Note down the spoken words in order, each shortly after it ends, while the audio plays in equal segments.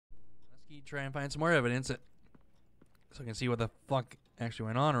try and find some more evidence so I can see what the fuck actually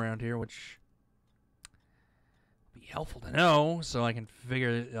went on around here, which would be helpful to know so I can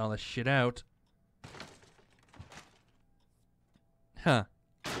figure all this shit out. Huh.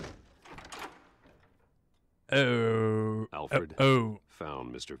 Oh. Alfred Oh.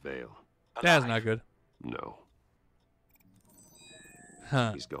 found Mr. Vale. That's not good. No.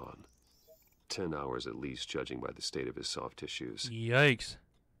 Huh. He's gone. 10 hours at least, judging by the state of his soft tissues. Yikes.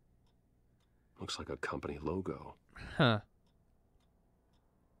 Looks like a company logo. Huh.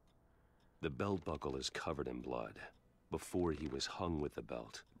 The belt buckle is covered in blood. Before he was hung with the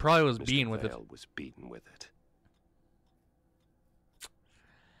belt, Probably was Mr. beaten with it. Vale was beaten with it.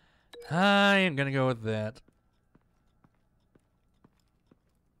 I am gonna go with that.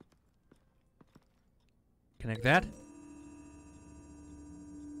 Connect that.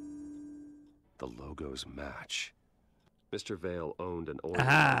 The logos match. Mr. Vale owned an oil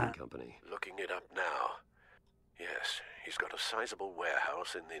Aha. mining company. Looking it up now. Yes, he's got a sizable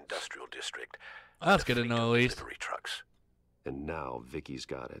warehouse in the industrial district. That's and a good to fleet know, of at least. delivery trucks. And now Vicky's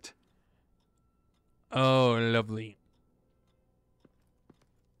got it. Oh, lovely.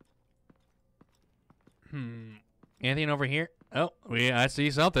 Anything over here? Oh, I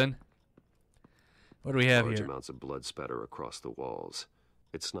see something. What do we have Large here? amounts of blood spatter across the walls.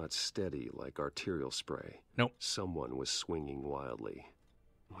 It's not steady like arterial spray. Nope. Someone was swinging wildly.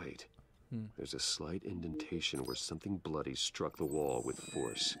 Wait. There's a slight indentation where something bloody struck the wall with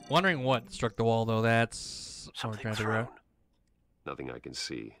force. Wondering what struck the wall, though. That's what we're Something trying to figure thrown. out. Nothing I can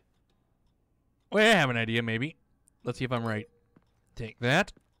see. Well, I have an idea, maybe. Let's see if I'm right. Take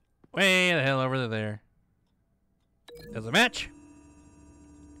that. Way the hell over there. Does it match?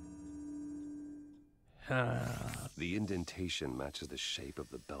 The indentation matches the shape of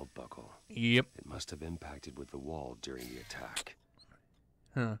the belt buckle. Yep. It must have impacted with the wall during the attack.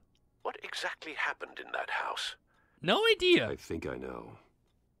 Huh. What exactly happened in that house? No idea. I think I know.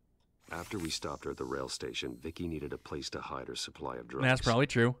 After we stopped her at the rail station, Vicky needed a place to hide her supply of drugs. That's probably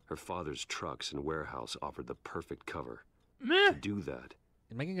true. Her father's trucks and warehouse offered the perfect cover. Meh. To do that,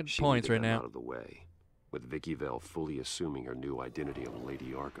 You're making good she points needed right them now. out of the way, with Vicky Vale fully assuming her new identity of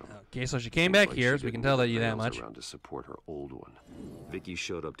Lady Arkham. Okay, so she came Seems back like here, she so we can didn't tell leave that you the that Vales much. around to support her old one. Vicky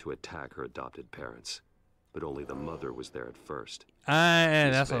showed up to attack her adopted parents, but only the mother was there at first.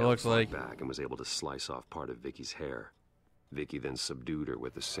 That's Miss what it Vale looks fought like. back and was able to slice off part of Vicky's hair. Vicky then subdued her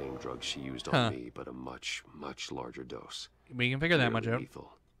with the same drug she used on me, but a much, much larger dose. We can figure that much Nearly out.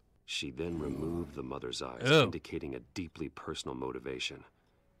 lethal. She then removed the mother's eyes, Oh. indicating a deeply personal motivation.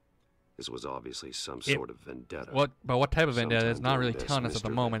 This was obviously some sort of vendetta. But what type of vendetta? It's Sometime not really during telling this, us at the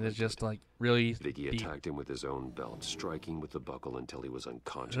Mr. moment. Van It's just Winkle. like really Vicky deep. attacked him with his own belt, striking with the buckle until he was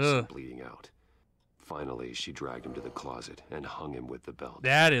unconscious Ugh. and bleeding out. Finally, she dragged him to the closet and hung him with the belt.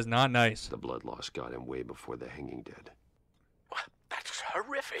 That is not nice. The blood loss got him way before the hanging did. Well, that's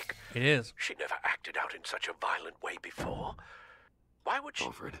horrific. It is. She never acted out in such a violent way before. Why would she?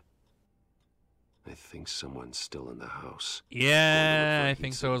 Alfred, I think someone's still in the house. Yeah, Going to I look for a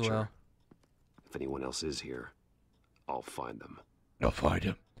think heat so as signature. well. If anyone else is here, I'll find them. I'll find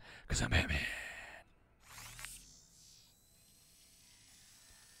him, because I'm Batman.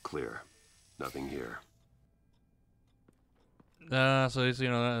 Clear. Nothing here. So it's,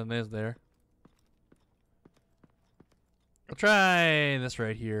 that is there. I'll try this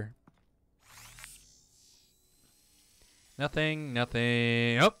right here. Nothing.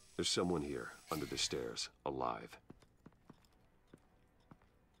 Oh, There's someone here, under the stairs, alive.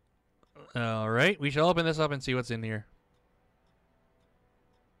 all right. We shall open this up and see what's in here.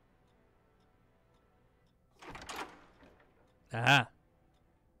 Aha.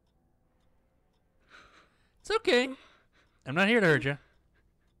 It's okay. I'm not here to hurt you.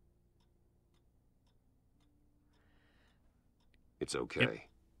 It's okay.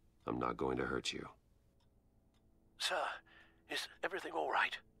 I'm not going to hurt you. Sir, is everything all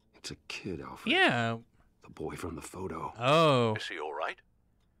right? It's a kid, Alfred. Yeah. The boy from the photo. Oh. Is he all right?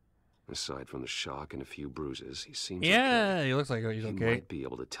 Aside from the shock and a few bruises, he seems Yeah, okay. he looks like he's He okay. might be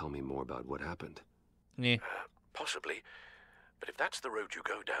able to tell me more about what happened. Yeah. Possibly. But if that's the road you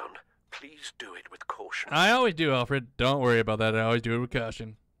go down, please do it with caution. I always do, Alfred. Don't worry about that. I always do it with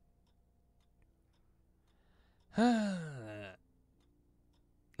caution.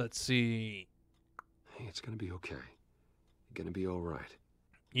 Let's see. Hey, it's gonna be okay. You're gonna be all right.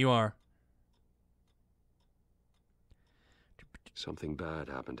 You are. Something bad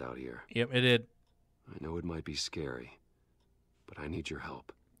happened out here. Yep, it did. I know it might be scary, but I need your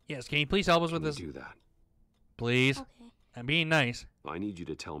help. Yes, can you please help us Can with you this? do that? Please? Okay. I'm being nice. I need you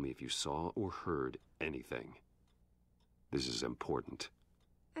to tell me if you saw or heard anything. This is important.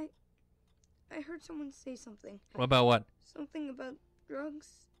 I heard someone say something. What about what? Something about drugs,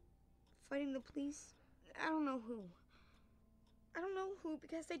 fighting the police. I don't know who. I don't know who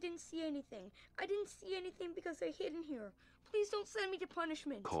because I didn't see anything. I didn't see anything because I hid in here. Please don't send me to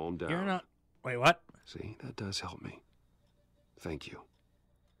punishment. Calm down. You're not... Wait, what? See, that does help me. Thank you.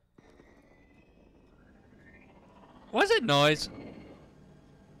 What's that noise?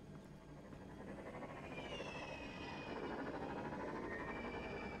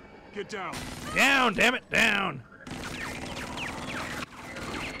 Get down. Down, damn it, down.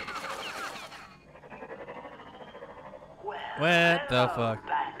 What the fuck?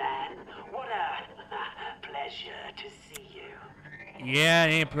 Batman, what a pleasure to see you. Yeah, it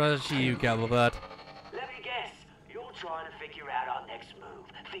ain't brother to you, cowboy butt. Let me guess, you're trying to figure out our next move.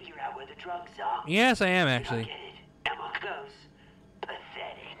 Figure out where the drugs are. Yes, I am Did I actually. get it? Am I close?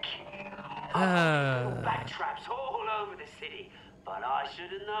 Pathetic. Uh, Bat traps all over the city. But I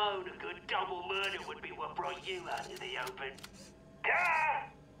should have known a good double murder would be what brought you out into the open. Ah!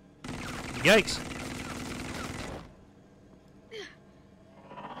 Yikes.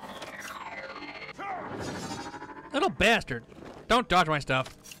 Little bastard. Don't dodge my stuff.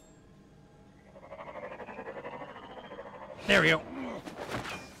 There we go.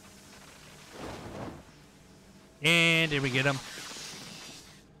 And did we get him?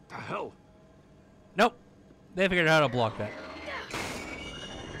 The hell? Nope. They figured out how to block that.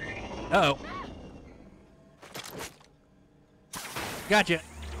 Uh-oh. Gotcha.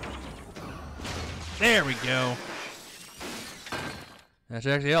 There we go. That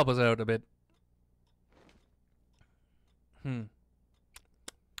should actually help us out a bit.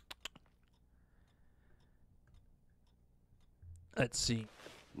 Let's see.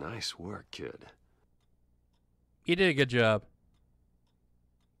 Nice work, kid. You did a good job.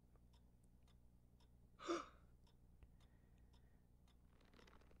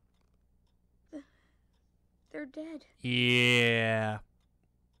 They're dead. Yeah.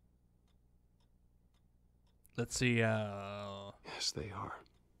 Let's see. Yes, they are.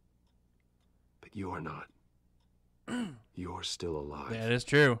 But you're not. You're still alive. That is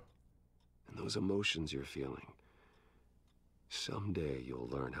true. And those emotions you're feeling, someday you'll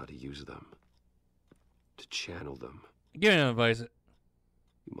learn how to use them. To channel them. Give me some advice.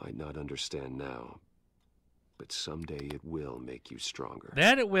 You might not understand now, but someday it will make you stronger.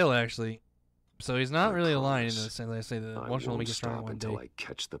 That it will, actually. So he's not I really aligned in promise. the sense that I say the I emotional will won't make you stronger stop one until day. I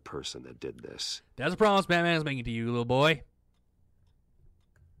catch the person that did this. That's a promise Batman is making to you, little boy.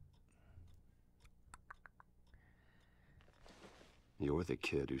 You're the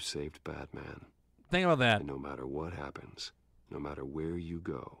kid who saved Batman. Think about that. And no matter what happens, no matter where you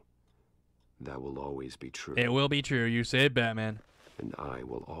go, that will always be true. It will be true. You saved Batman. And I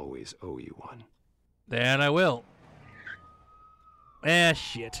will always owe you one. That I will. Ah,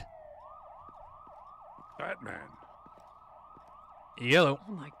 shit. Batman. Yellow.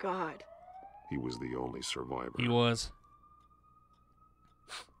 Oh my God. He was the only survivor. He was.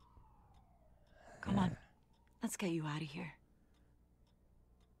 Come on. Let's get you out of here.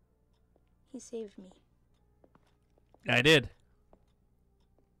 He saved me. I did.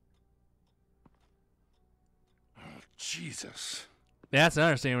 Oh, Jesus. That's an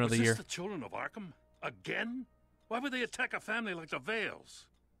understatement of Was the this year. the children of Arkham? Again? Why would they attack a family like the Vales?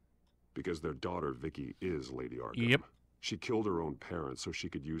 Because their daughter, Vicky, is Lady Arkham. Yep. She killed her own parents so she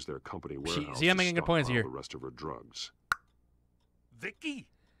could use their company warehouse see, I'm to making good points stockpile here. the rest of her drugs. Vicky?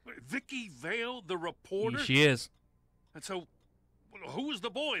 Vicky Vale, the reporter? She is. And so, well, who was the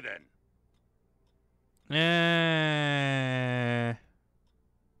boy then?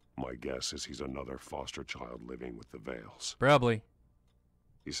 My guess is he's another foster child living with the Vales. Probably.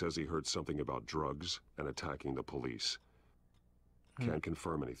 He says he heard something about drugs and attacking the police. Can't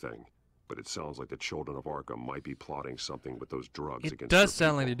confirm anything, but it sounds like the children of Arkham might be plotting something with those drugs It against does your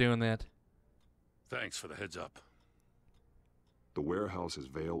sound like they're people. doing that. Thanks for the heads up. The warehouse is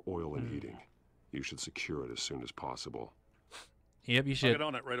Vale Oil and Heating. You should secure it as soon as possible. Yep, you I'll should. get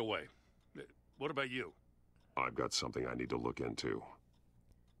on it right away. What about you? I've got something I need to look into.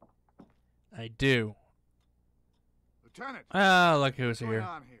 I do. Lieutenant, Ah, look who's what's going here.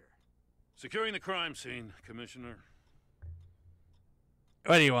 on here? Securing the crime scene, Commissioner.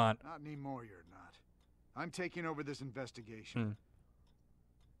 What do you want? Not anymore, you're not. I'm taking over this investigation.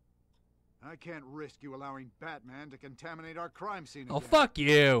 I can't risk you allowing Batman to contaminate our crime scene Oh, again. fuck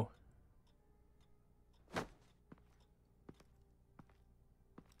you.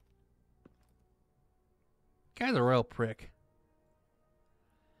 Guy's a real prick.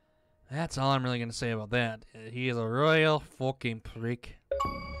 That's all I'm really going to say about that. He is a royal fucking prick.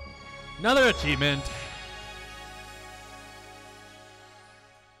 Another achievement.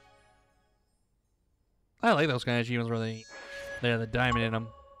 I like those kind of achievements where they have the diamond in them.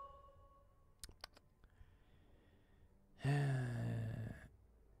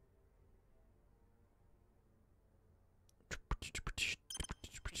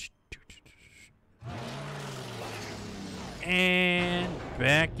 And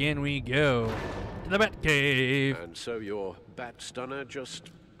back in we go to the Bat Cave. And so your bat stunner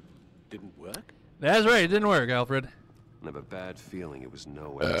just didn't work? That's right, it didn't work, Alfred. I have a bad feeling it was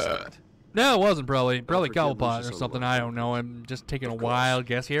no accident. No, it wasn't probably. Probably Alfred, give Cobblepot Lucius or a something. look. I don't know. I'm just taking a Of course. wild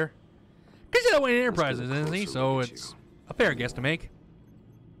guess here. Because you know, Wayne Enterprises, Let's get a isn't he? closer So look at it's you. a fair guess to make.